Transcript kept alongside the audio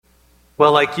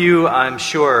Well, like you, I'm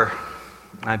sure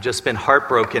I've just been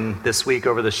heartbroken this week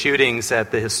over the shootings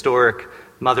at the historic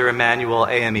Mother Emanuel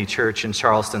AME Church in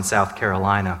Charleston, South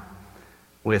Carolina,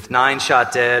 with 9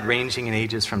 shot dead, ranging in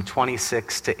ages from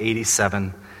 26 to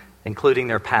 87, including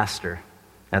their pastor,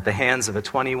 at the hands of a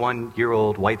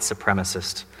 21-year-old white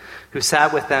supremacist who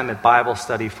sat with them at Bible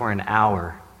study for an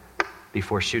hour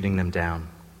before shooting them down.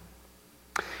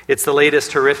 It's the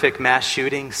latest horrific mass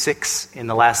shooting, 6 in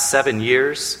the last 7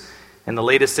 years, and the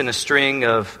latest in a string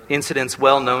of incidents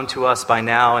well known to us by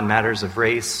now in matters of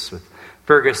race, with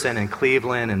Ferguson and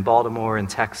Cleveland and Baltimore and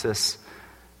Texas.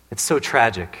 It's so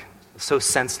tragic, so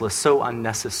senseless, so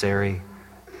unnecessary,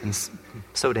 and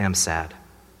so damn sad.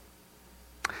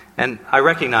 And I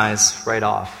recognize right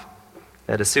off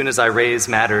that as soon as I raise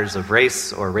matters of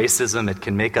race or racism, it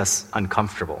can make us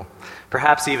uncomfortable,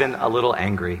 perhaps even a little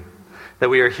angry. That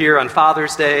we are here on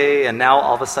Father's Day and now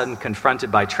all of a sudden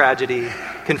confronted by tragedy,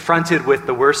 confronted with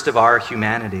the worst of our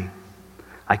humanity.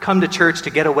 I come to church to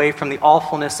get away from the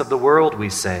awfulness of the world, we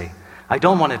say. I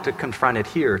don't want it to confront it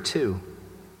here, too.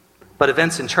 But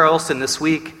events in Charleston this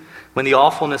week, when the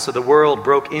awfulness of the world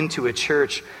broke into a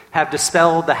church, have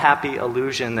dispelled the happy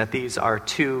illusion that these are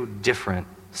two different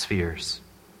spheres.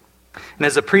 And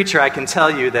as a preacher, I can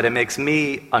tell you that it makes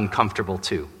me uncomfortable,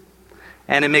 too.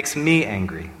 And it makes me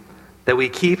angry that we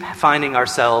keep finding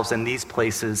ourselves in these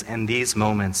places and these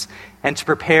moments, and to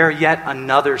prepare yet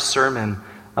another sermon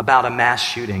about a mass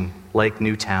shooting like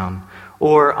Newtown,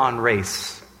 or on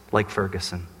race like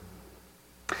Ferguson.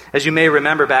 As you may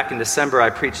remember, back in December,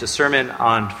 I preached a sermon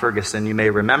on Ferguson. You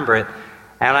may remember it,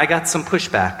 and I got some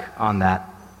pushback on that,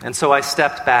 and so I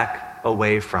stepped back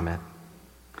away from it.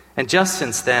 And just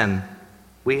since then,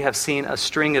 we have seen a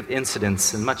string of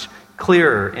incidents, and much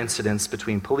clearer incidents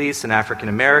between police and African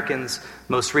Americans,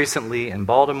 most recently in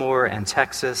Baltimore and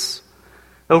Texas.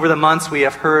 Over the months, we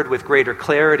have heard with greater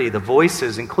clarity the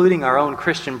voices, including our own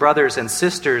Christian brothers and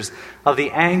sisters, of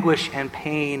the anguish and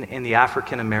pain in the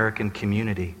African American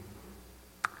community.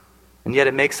 And yet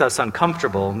it makes us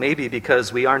uncomfortable, maybe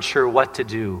because we aren't sure what to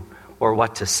do or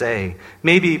what to say,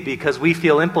 maybe because we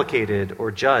feel implicated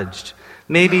or judged.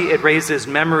 Maybe it raises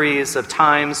memories of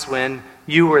times when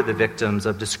you were the victims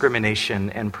of discrimination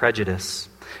and prejudice.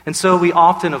 And so we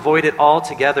often avoid it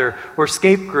altogether, or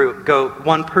scapegoat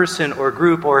one person or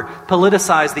group, or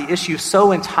politicize the issue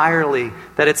so entirely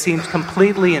that it seems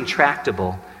completely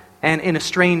intractable. And in a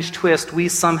strange twist, we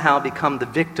somehow become the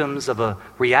victims of a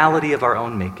reality of our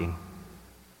own making.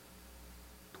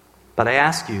 But I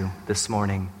ask you this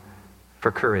morning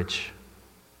for courage,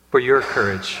 for your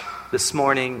courage this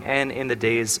morning and in the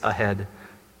days ahead,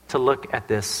 to look at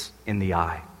this in the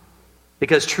eye.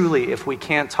 Because truly, if we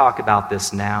can't talk about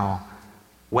this now,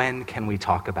 when can we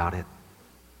talk about it?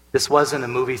 This wasn't a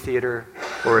movie theater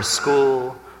or a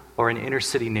school or an inner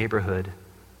city neighborhood.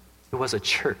 It was a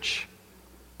church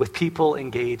with people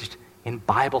engaged in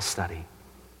Bible study,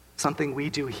 something we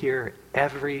do here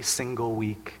every single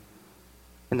week.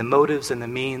 And the motives and the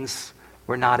means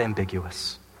were not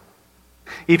ambiguous.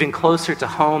 Even closer to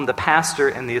home, the pastor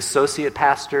and the associate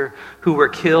pastor who were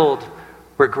killed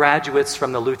were graduates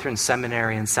from the Lutheran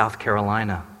Seminary in South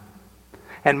Carolina.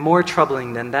 And more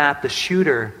troubling than that, the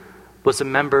shooter was a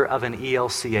member of an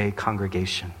ELCA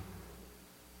congregation.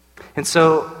 And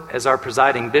so, as our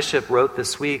presiding bishop wrote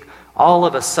this week, all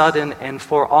of a sudden, and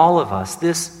for all of us,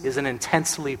 this is an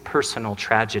intensely personal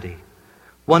tragedy.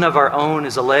 One of our own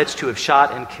is alleged to have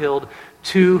shot and killed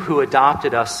 2 who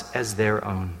adopted us as their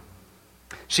own.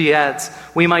 She adds,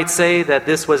 we might say that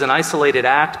this was an isolated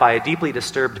act by a deeply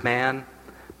disturbed man,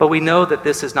 but we know that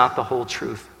this is not the whole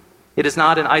truth. It is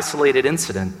not an isolated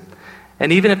incident.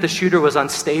 And even if the shooter was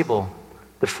unstable,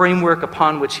 the framework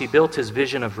upon which he built his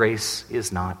vision of race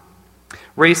is not.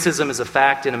 Racism is a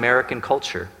fact in American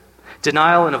culture.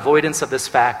 Denial and avoidance of this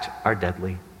fact are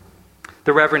deadly.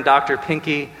 The Reverend Dr.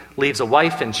 Pinky leaves a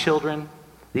wife and children.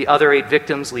 The other 8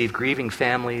 victims leave grieving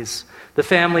families. The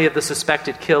family of the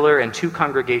suspected killer and 2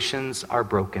 congregations are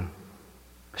broken.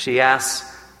 She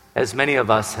asks, as many of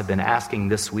us have been asking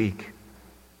this week,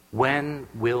 when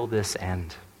will this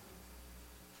end?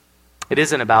 It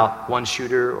isn't about one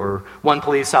shooter or one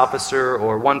police officer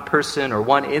or one person or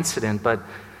one incident, but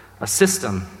a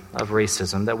system of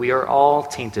racism that we are all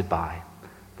tainted by,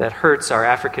 that hurts our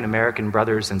African American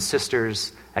brothers and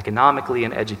sisters economically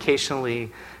and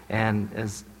educationally, and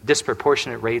as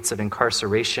disproportionate rates of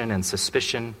incarceration and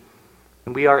suspicion.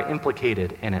 And we are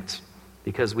implicated in it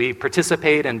because we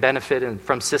participate and benefit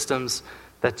from systems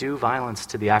that do violence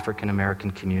to the African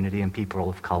American community and people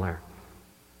of color.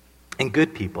 And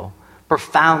good people,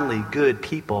 profoundly good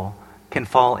people, can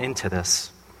fall into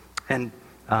this. And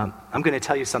I'm going to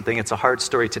tell you something. It's a hard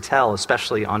story to tell,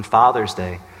 especially on Father's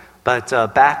Day. But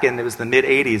back in, it was the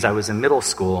mid-'80s, I was in middle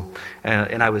school,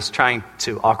 and I was trying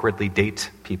to awkwardly date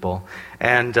people.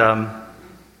 And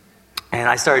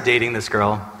I started dating this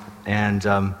girl, and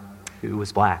who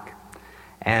was black.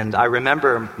 And I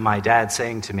remember my dad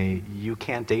saying to me, "You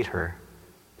can't date her.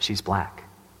 She's black."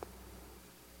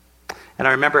 And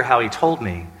I remember how he told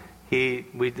me. We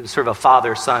sort of a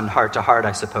father-son, heart-to-heart,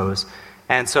 I suppose.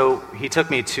 And so he took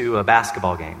me to a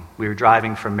basketball game. We were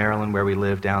driving from Maryland, where we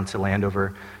lived, down to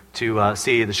Landover to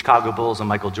see the Chicago Bulls and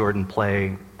Michael Jordan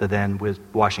play the then with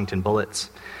Washington Bullets.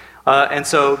 And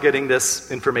so getting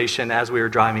this information as we were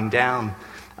driving down.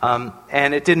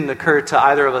 And it didn't occur to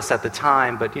either of us at the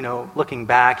time, but, looking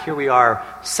back, here we are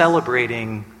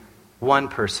celebrating one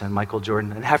person, Michael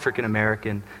Jordan, an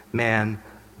African-American man,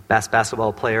 best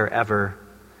basketball player ever,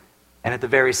 and at the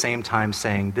very same time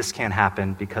saying this can't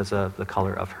happen because of the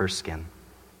color of her skin.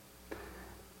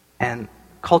 And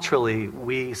culturally,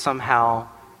 we somehow,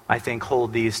 I think,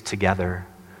 hold these together,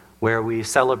 where we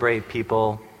celebrate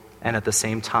people and at the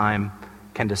same time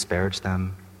can disparage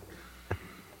them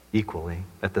equally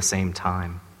at the same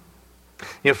time.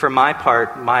 For my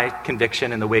part, my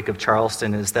conviction in the wake of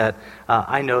Charleston is that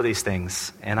I know these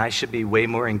things, and I should be way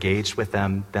more engaged with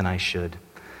them than I should.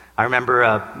 I remember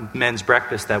a men's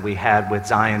breakfast that we had with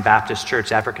Zion Baptist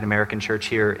Church, African American church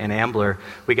here in Ambler.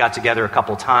 We got together a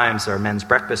couple times, our men's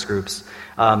breakfast groups.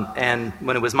 And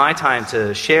when it was my time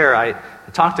to share, I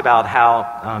talked about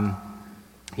how,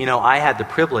 I had the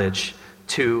privilege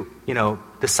to,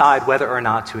 decide whether or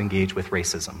not to engage with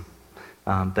racism.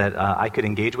 That I could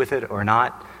engage with it or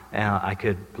not. I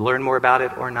could learn more about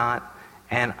it or not.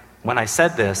 And when I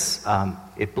said this,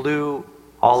 it blew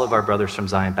all of our brothers from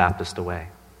Zion Baptist away.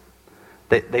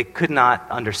 They could not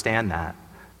understand that,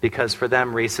 because for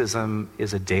them, racism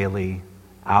is a daily,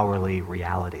 hourly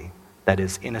reality that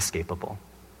is inescapable.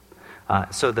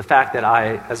 So the fact that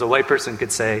I, as a white person,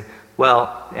 could say,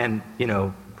 well, and,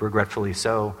 regretfully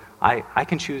so, I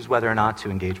can choose whether or not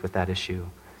to engage with that issue.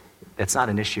 It's not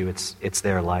an issue, it's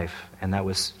their life, and that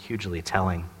was hugely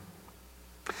telling.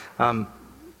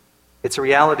 It's a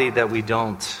reality that we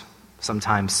don't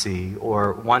sometimes see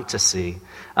or want to see.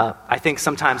 I think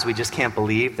sometimes we just can't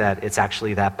believe that it's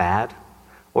actually that bad,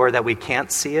 or that we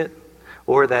can't see it,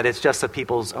 or that it's just of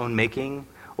people's own making,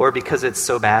 or because it's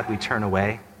so bad we turn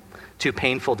away, too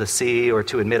painful to see or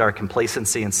to admit our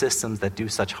complacency in systems that do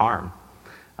such harm.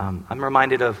 I'm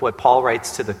reminded of what Paul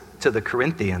writes to the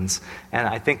Corinthians, and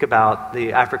I think about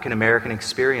the African American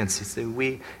experience.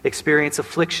 We experience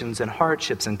afflictions and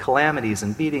hardships and calamities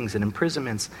and beatings and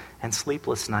imprisonments and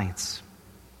sleepless nights.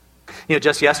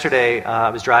 Just yesterday,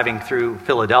 I was driving through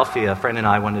Philadelphia. A friend and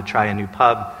I wanted to try a new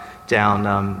pub down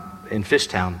in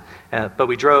Fishtown, but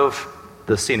we drove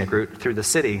the scenic route through the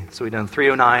city. So we'd done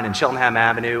 309 and Cheltenham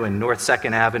Avenue and North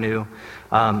 2nd Avenue,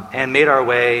 and made our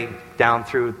way down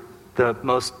through the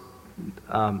most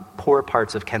poor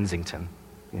parts of Kensington,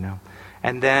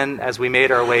 And then as we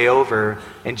made our way over,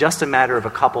 in just a matter of a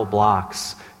couple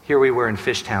blocks, here we were in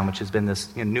Fishtown, which has been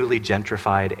this newly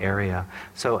gentrified area.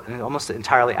 So an almost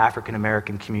entirely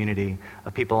African-American community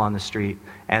of people on the street,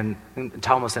 and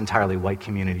almost entirely white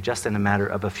community. Just in a matter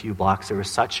of a few blocks, there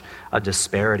was such a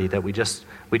disparity that we just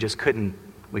couldn't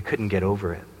get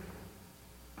over it.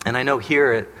 And I know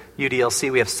here at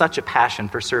UDLC we have such a passion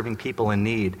for serving people in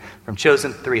need. From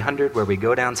Chosen 300, where we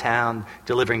go downtown,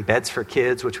 delivering beds for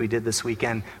kids, which we did this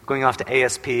weekend, going off to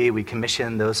ASP, we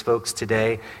commissioned those folks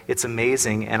today. It's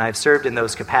amazing, and I've served in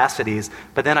those capacities.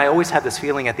 But then I always have this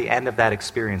feeling at the end of that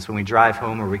experience, when we drive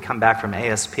home or we come back from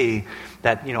ASP,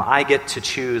 that I get to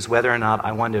choose whether or not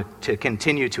I want to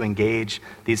continue to engage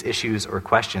these issues or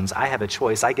questions. I have a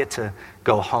choice. I get to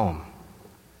go home,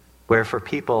 where for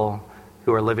people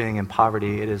who are living in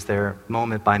poverty, it is their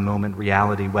moment-by-moment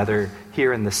reality, whether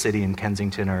here in the city in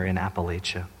Kensington or in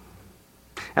Appalachia.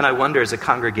 And I wonder, as a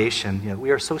congregation,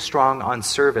 we are so strong on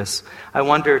service. I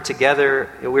wonder together,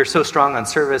 we're so strong on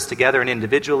service together and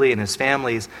individually and as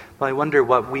families, but I wonder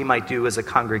what we might do as a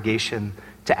congregation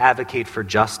to advocate for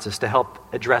justice, to help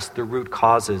address the root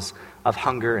causes of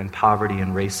hunger and poverty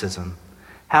and racism.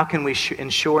 How can we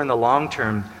ensure in the long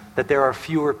term that there are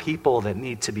fewer people that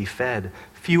need to be fed,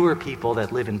 fewer people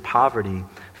that live in poverty,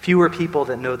 fewer people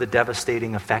that know the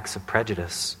devastating effects of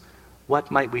prejudice?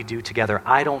 What might we do together?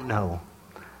 I don't know,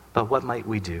 but what might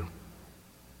we do?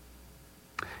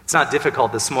 It's not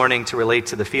difficult this morning to relate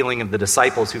to the feeling of the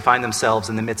disciples who find themselves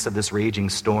in the midst of this raging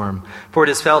storm, for it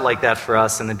has felt like that for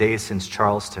us in the days since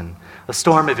Charleston, a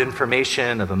storm of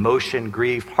information, of emotion,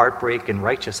 grief, heartbreak, and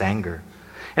righteous anger.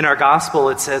 In our gospel,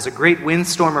 it says, a great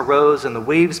windstorm arose and the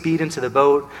waves beat into the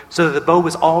boat so that the boat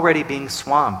was already being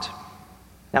swamped.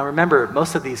 Now remember,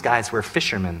 most of these guys were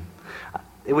fishermen.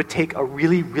 It would take a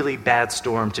really, really bad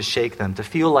storm to shake them, to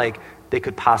feel like they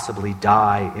could possibly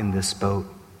die in this boat.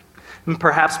 And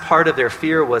perhaps part of their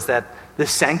fear was that the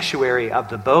sanctuary of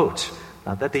the boat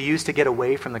that they used to get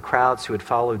away from the crowds who had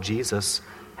followed Jesus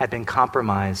had been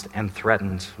compromised and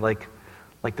threatened, like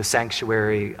the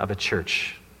sanctuary of a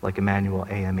church, like Emmanuel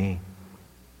AME.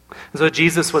 And so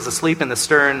Jesus was asleep in the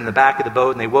stern, in the back of the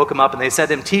boat, and they woke him up and they said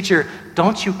to him, "Teacher,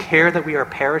 don't you care that we are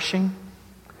perishing?"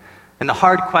 And the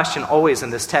hard question always in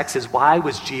this text is, why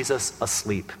was Jesus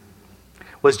asleep?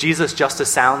 Was Jesus just a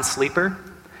sound sleeper?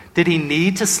 Did he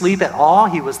need to sleep at all?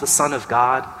 He was the Son of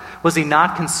God. Was he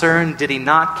not concerned? Did he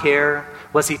not care?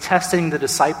 Was he testing the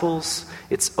disciples?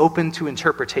 It's open to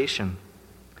interpretation.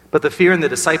 But the fear in the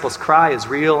disciples' cry is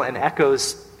real and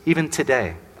echoes even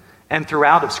today and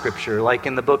throughout of Scripture, like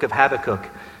in the book of Habakkuk.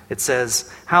 It says,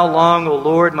 "How long, O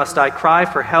Lord, must I cry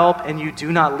for help and you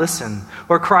do not listen?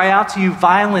 Or cry out to you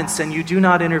violence and you do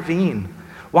not intervene?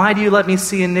 Why do you let me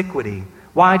see iniquity?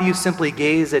 Why do you simply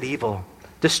gaze at evil?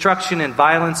 Destruction and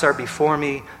violence are before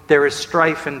me. There is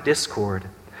strife and discord.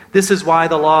 This is why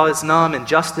the law is numb and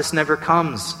justice never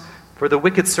comes. For the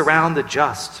wicked surround the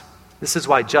just. This is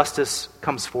why justice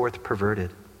comes forth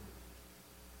perverted."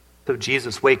 So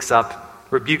Jesus wakes up,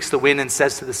 rebukes the wind, and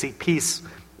says to the sea, "Peace,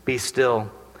 be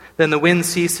still." Then the wind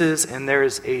ceases and there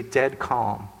is a dead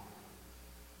calm.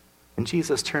 And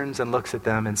Jesus turns and looks at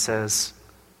them and says,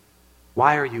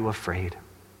 "Why are you afraid?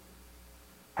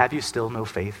 Have you still no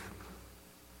faith?"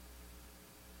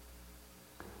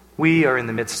 We are in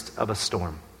the midst of a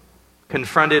storm,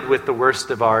 confronted with the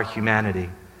worst of our humanity,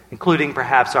 including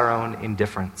perhaps our own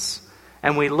indifference.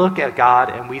 And we look at God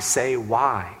and we say,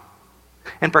 why?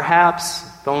 And perhaps,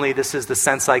 only this is the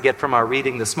sense I get from our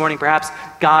reading this morning, perhaps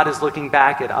God is looking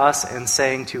back at us and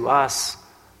saying to us,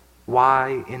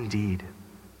 why indeed?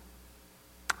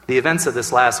 The events of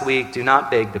this last week do not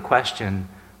beg the question,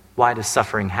 why does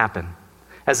suffering happen?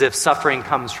 As if suffering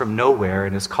comes from nowhere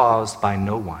and is caused by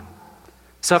no one.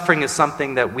 Suffering is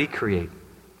something that we create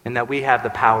and that we have the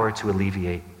power to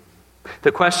alleviate.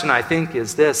 The question, I think,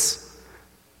 is this: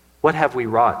 what have we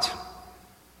wrought?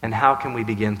 And how can we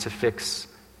begin to fix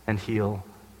and heal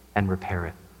and repair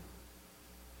it?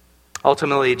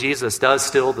 Ultimately, Jesus does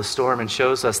still the storm and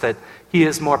shows us that he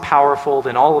is more powerful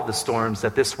than all of the storms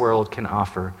that this world can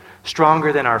offer,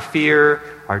 stronger than our fear,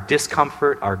 our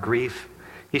discomfort, our grief.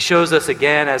 He shows us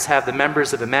again, as have the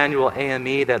members of Emmanuel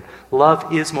AME, that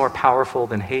love is more powerful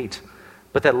than hate,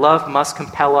 but that love must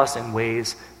compel us in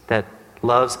ways that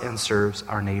loves and serves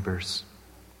our neighbors.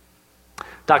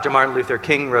 Dr. Martin Luther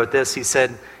King wrote this. He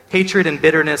said, "Hatred and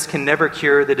bitterness can never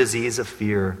cure the disease of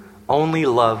fear. Only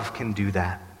love can do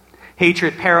that.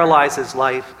 Hatred paralyzes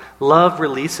life. Love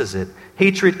releases it.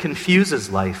 Hatred confuses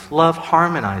life. Love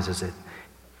harmonizes it.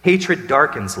 Hatred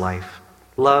darkens life.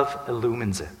 Love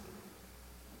illumines it."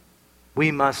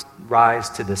 We must rise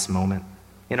to this moment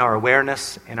in our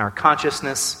awareness, in our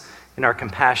consciousness, in our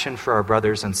compassion for our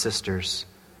brothers and sisters,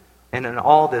 and in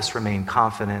all this remain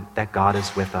confident that God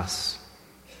is with us.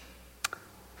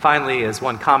 Finally, as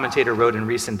one commentator wrote in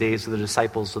recent days of the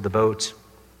disciples of the boat,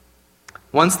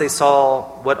 once they saw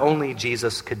what only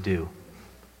Jesus could do,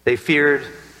 they feared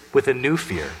with a new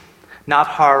fear, not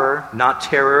horror, not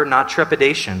terror, not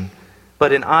trepidation,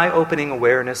 but an eye-opening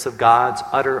awareness of God's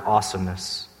utter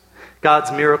awesomeness.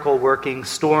 God's miracle working,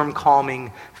 storm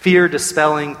calming, fear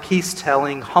dispelling, peace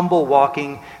telling, humble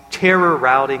walking, terror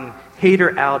routing,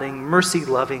 hater outing, mercy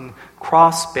loving,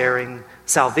 cross bearing,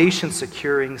 salvation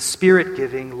securing, spirit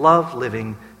giving, love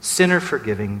living, sinner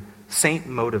forgiving, saint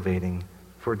motivating,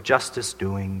 for justice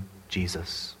doing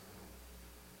Jesus.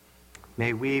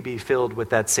 May we be filled with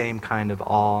that same kind of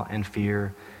awe and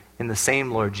fear in the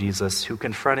same Lord Jesus who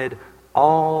confronted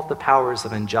all the powers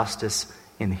of injustice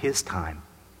in his time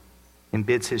and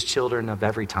bids his children of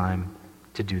every time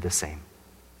to do the same.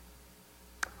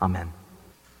 Amen.